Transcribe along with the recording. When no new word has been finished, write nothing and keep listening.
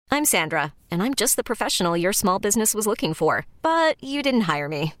I'm Sandra, and I'm just the professional your small business was looking for. But you didn't hire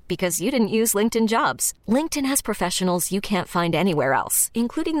me because you didn't use LinkedIn Jobs. LinkedIn has professionals you can't find anywhere else,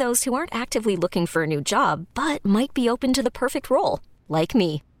 including those who aren't actively looking for a new job, but might be open to the perfect role, like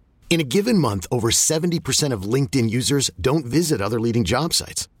me. In a given month, over 70% of LinkedIn users don't visit other leading job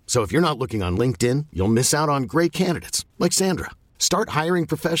sites. So if you're not looking on LinkedIn, you'll miss out on great candidates like Sandra. Start hiring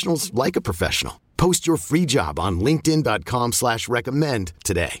professionals like a professional. Post your free job on linkedin.com/recommend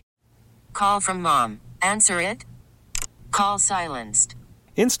today. Call from mom. Answer it. Call silenced.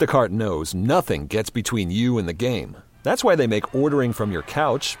 Instacart knows nothing gets between you and the game. That's why they make ordering from your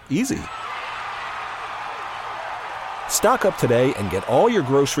couch easy. Stock up today and get all your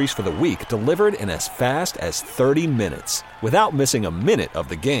groceries for the week delivered in as fast as 30 minutes without missing a minute of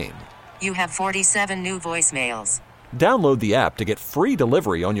the game. You have 47 new voicemails. Download the app to get free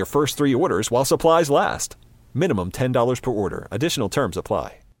delivery on your first 3 orders while supplies last. Minimum $10 per order. Additional terms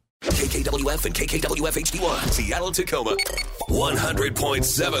apply. KKWF and KKWF HD1, Seattle, Tacoma.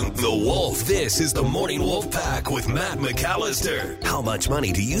 100.7 The Wolf. This is the Morning Wolf Pack with Matt McAllister. How much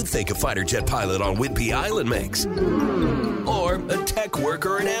money do you think a fighter jet pilot on Whidbey Island makes? Or a tech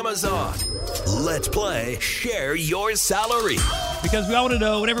worker in Amazon? Let's play Share Your Salary. Because we all want to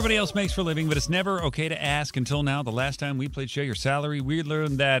know what everybody else makes for a living, but it's never okay to ask until now. The last time we played Share Your Salary, we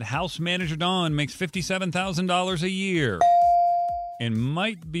learned that house manager Dawn makes $57,000 a year and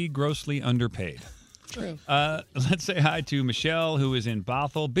might be grossly underpaid. True. Let's say hi to Michelle, who is in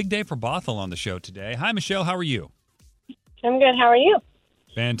Bothell. Big day for Bothell on the show today. Hi, Michelle. How are you? I'm good. How are you?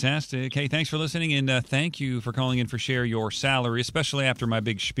 Fantastic. Hey, thanks for listening, and thank you for calling in for Share Your Salary, especially after my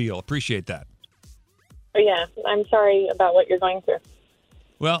big spiel. Appreciate that. Yeah, I'm sorry about what you're going through.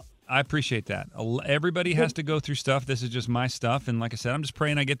 Well, I appreciate that. Everybody has to go through stuff. This is just my stuff. And like I said, I'm just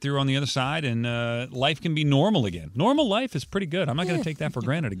praying I get through on the other side and life can be normal again. Normal life is pretty good. I'm not going to take that for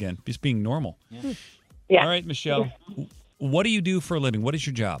granted again, just being normal. Yeah. All right, Michelle, what do you do for a living? What is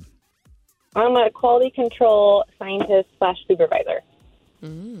your job? I'm a quality control scientist / supervisor.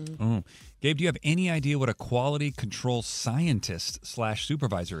 Oh. Gabe, do you have any idea what a quality control scientist /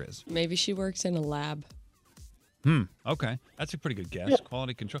 supervisor is? Maybe she works in a lab. Okay. That's a pretty good guess.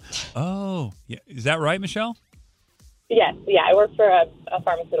 Quality control. Oh, yeah. Is that right, Michelle? Yes. Yeah, I work for a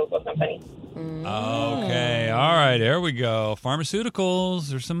pharmaceutical company. Okay. All right. There we go. Pharmaceuticals.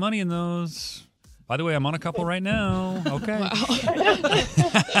 There's some money in those. By the way, I'm on a couple right now. Okay.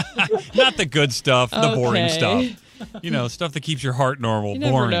 Not the good stuff, the boring stuff. You know, stuff that keeps your heart normal. You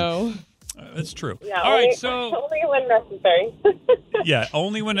boring. never know. That's true. Yeah, All right, so only when necessary. yeah,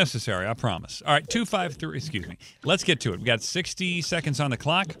 only when necessary, I promise. All right, 253, excuse me. Let's get to it. We got 60 seconds on the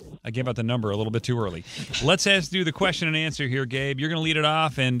clock. I gave out the number a little bit too early. Let's do the question and answer here, Gabe. You're going to lead it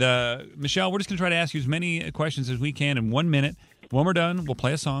off, and Michelle, we're just going to try to ask you as many questions as we can in 1 minute. When we're done, we'll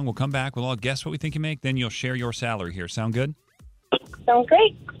play a song. We'll come back. We'll all guess what we think you make. Then you'll share your salary here. Sound good? Sounds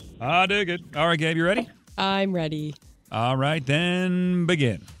great. I dig it. All right, Gabe, you ready? I'm ready. All right, then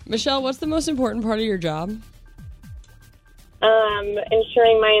begin. Michelle, what's the most important part of your job?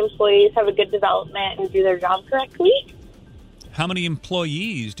 Ensuring my employees have a good development and do their job correctly. How many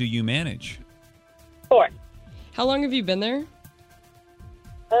employees do you manage? 4. How long have you been there?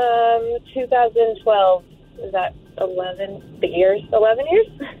 2012. Is that 11 years? 11 years?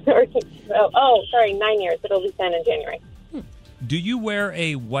 Sorry, 9 years. It'll be 10 in January. Do you wear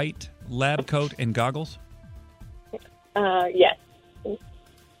a white lab coat and goggles? Yes.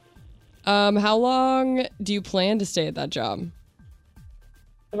 How long do you plan to stay at that job?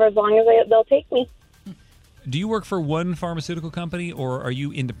 For as long as they'll take me. Do you work for one pharmaceutical company, or are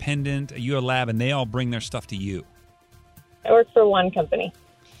you independent? Are you a lab, and they all bring their stuff to you? I work for one company.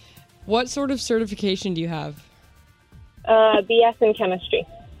 What sort of certification do you have? BS in chemistry.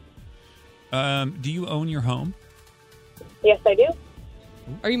 Do you own your home? Yes, I do.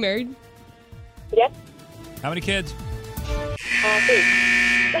 Are you married? Yes. How many kids?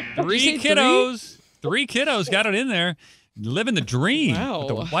 3. 3 kiddos. 3 kiddos. Got it in there. Living the dream. Wow. With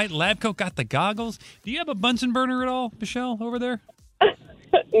the white lab coat, got the goggles. Do you have a Bunsen burner at all, Michelle, over there?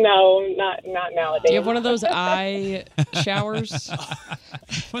 No, not nowadays. Do you have one of those eye showers?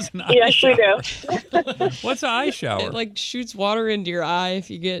 What's an eye Yes, we shower? do. What's an eye shower? It like shoots water into your eye if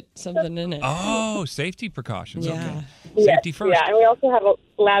you get something in it. Oh, safety precautions. Yeah. Okay. Yes, Safety first. Yeah, and we also have a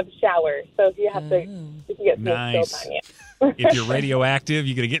lab shower. So if you have to, if you get Nice. soap on you. If you're radioactive,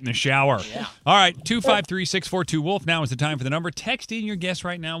 you got to get in the shower. Yeah. All right, 253-642-WOLF. Now is the time for the number. Text in your guess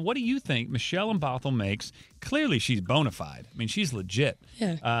right now. What do you think Michelle in Bothell makes? Clearly, she's bona fide. I mean, she's legit.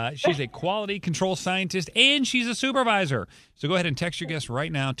 Yeah. She's a quality control scientist, and she's a supervisor. So go ahead and text your guess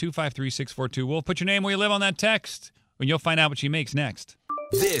right now, 253-642-WOLF. Put your name where you live on that text, and you'll find out what she makes next.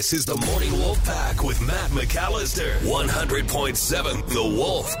 This is the Morning Wolf Pack with Matt McAllister. 100.7 The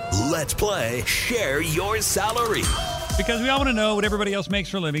Wolf. Let's play Share Your Salary. Because we all want to know what everybody else makes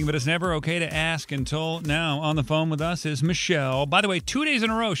for a living, but it's never okay to ask until now. On the phone with us is Michelle. By the way, 2 days in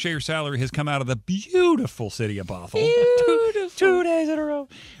a row, Share Your Salary has come out of the beautiful city of Bothell. Beautiful. 2 days in a row.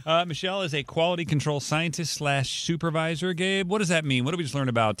 Michelle is a quality control scientist / supervisor. Gabe, what does that mean? What did we just learn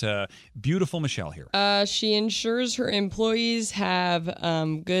about beautiful Michelle here? She ensures her employees have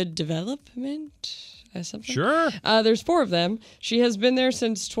good development. Something. Sure. There's 4 of them. She has been there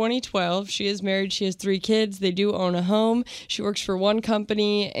since 2012. She is married. She has 3 kids. They do own a home. She works for one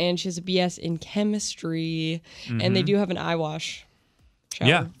company, and she has a BS in chemistry. And they do have an eye wash shower.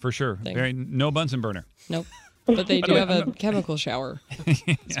 Yeah, for sure. Thing. No Bunsen burner. Nope. But they do have a chemical shower as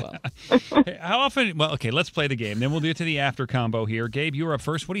well. Hey, how often? Well, okay, let's play the game. Then we'll do it to the after combo here. Gabe, you were up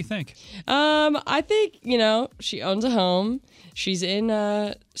first. What do you think? I think, she owns a home. She's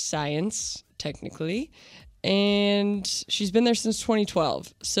in science, technically, and she's been there since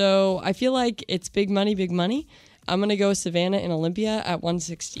 2012. So I feel like it's big money, big money. I'm going to go Savannah and Olympia at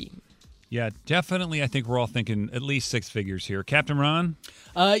 160. Yeah, definitely. I think we're all thinking at least 6 figures here. Captain Ron?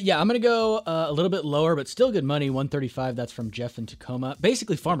 Yeah, I'm going to go a little bit lower, but still good money, 135. That's from Jeff in Tacoma.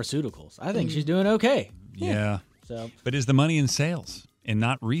 Basically pharmaceuticals. I think she's doing okay. Yeah. So, but is the money in sales and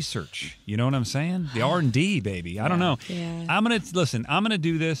not research? You know what I'm saying? The R&D, baby. I don't know. Yeah. I'm going to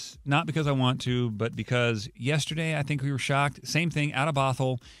do this not because I want to, but because yesterday I think we were shocked. Same thing out of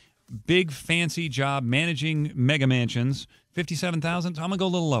Bothell. Big fancy job managing mega mansions. 57,000. So I'm going to go a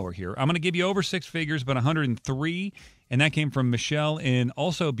little lower here. I'm going to give you over 6 figures, but 103. And that came from Michelle in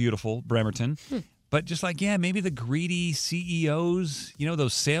also beautiful Bremerton. But just like, maybe the greedy CEOs,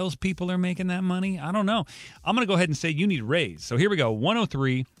 those salespeople are making that money. I don't know. I'm going to go ahead and say you need a raise. So here we go.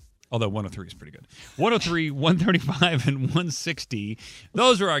 103. Although 103 is pretty good. 103, 135, and 160.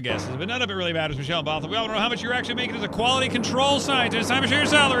 Those are our guesses, but none of it really matters, Michelle Bothell. We all know how much you're actually making as a quality control scientist. Time to share your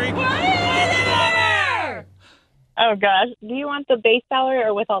salary. Oh, gosh. Do you want the base salary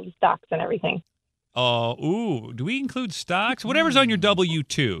or with all the stocks and everything? Do we include stocks? Whatever's on your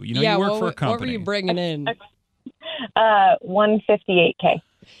W-2. You work for a company. What were you bringing in? 158K.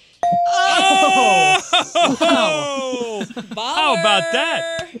 Oh! How about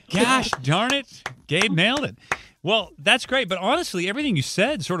that? Gosh darn it. Gabe nailed it. Well, that's great. But honestly, everything you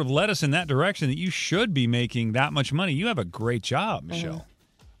said sort of led us in that direction that you should be making that much money. You have a great job, Michelle.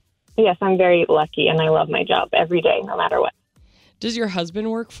 Yes, I'm very lucky, and I love my job every day, no matter what. Does your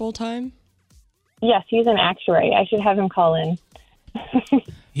husband work full-time? Yes, he's an actuary. I should have him call in.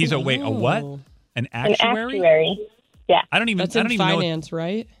 He's a what? An actuary? An actuary. Yeah. That's in finance,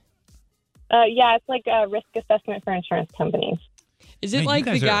 right? Yeah, it's like a risk assessment for insurance companies. Is it like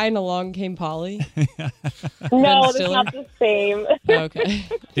the guy in Along Came Polly? No, it's not the same. Okay.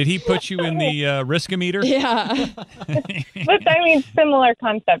 Did he put you in the risk-o-meter? Yeah. But I mean, similar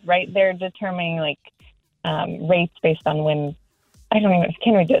concept, right? They're determining rates based on when. I don't even.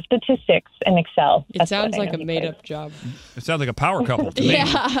 Can we do it? Statistics in Excel? It sounds like a made-up job. It sounds like a power couple to me.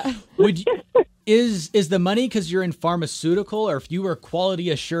 Yeah. Is the money because you're in pharmaceutical, or if you were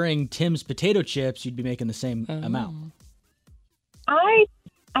quality assuring Tim's potato chips, you'd be making the same amount? I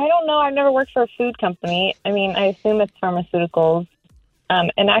don't know. I've never worked for a food company. I mean, I assume it's pharmaceuticals.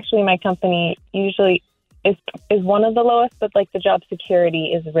 And actually, my company usually is one of the lowest, but the job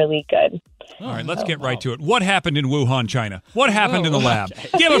security is really good. All right, let's get right to it. What happened in Wuhan, China? What happened in the lab?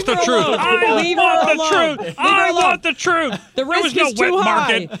 Give us the truth. I want the truth. The risk there was no is too wet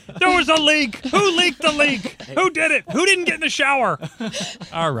high. market. There was a leak. Who leaked the leak? Who did it? Who didn't get in the shower?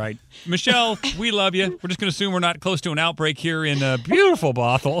 All right. Michelle, we love you. We're just going to assume we're not close to an outbreak here in beautiful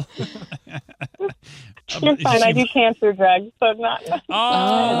Bothell. You're fine. I do cancer drugs, so not.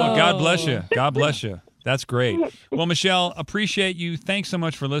 Well, God bless you. God bless you. That's great. Well, Michelle, appreciate you. Thanks so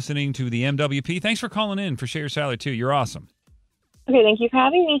much for listening to the MWP. Thanks for calling in for Share Your Salary, too. You're awesome. Okay, thank you for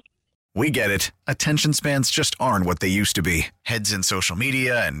having me. We get it. Attention spans just aren't what they used to be. Heads in social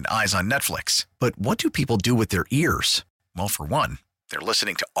media and eyes on Netflix. But what do people do with their ears? Well, for one, they're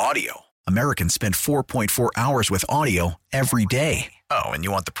listening to audio. Americans spend 4.4 hours with audio every day. Oh, and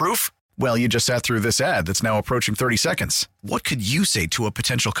you want the proof? Well, you just sat through this ad that's now approaching 30 seconds. What could you say to a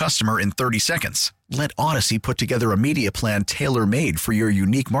potential customer in 30 seconds? Let Odyssey put together a media plan tailor-made for your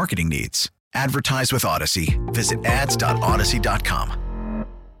unique marketing needs. Advertise with Odyssey. Visit ads.odyssey.com.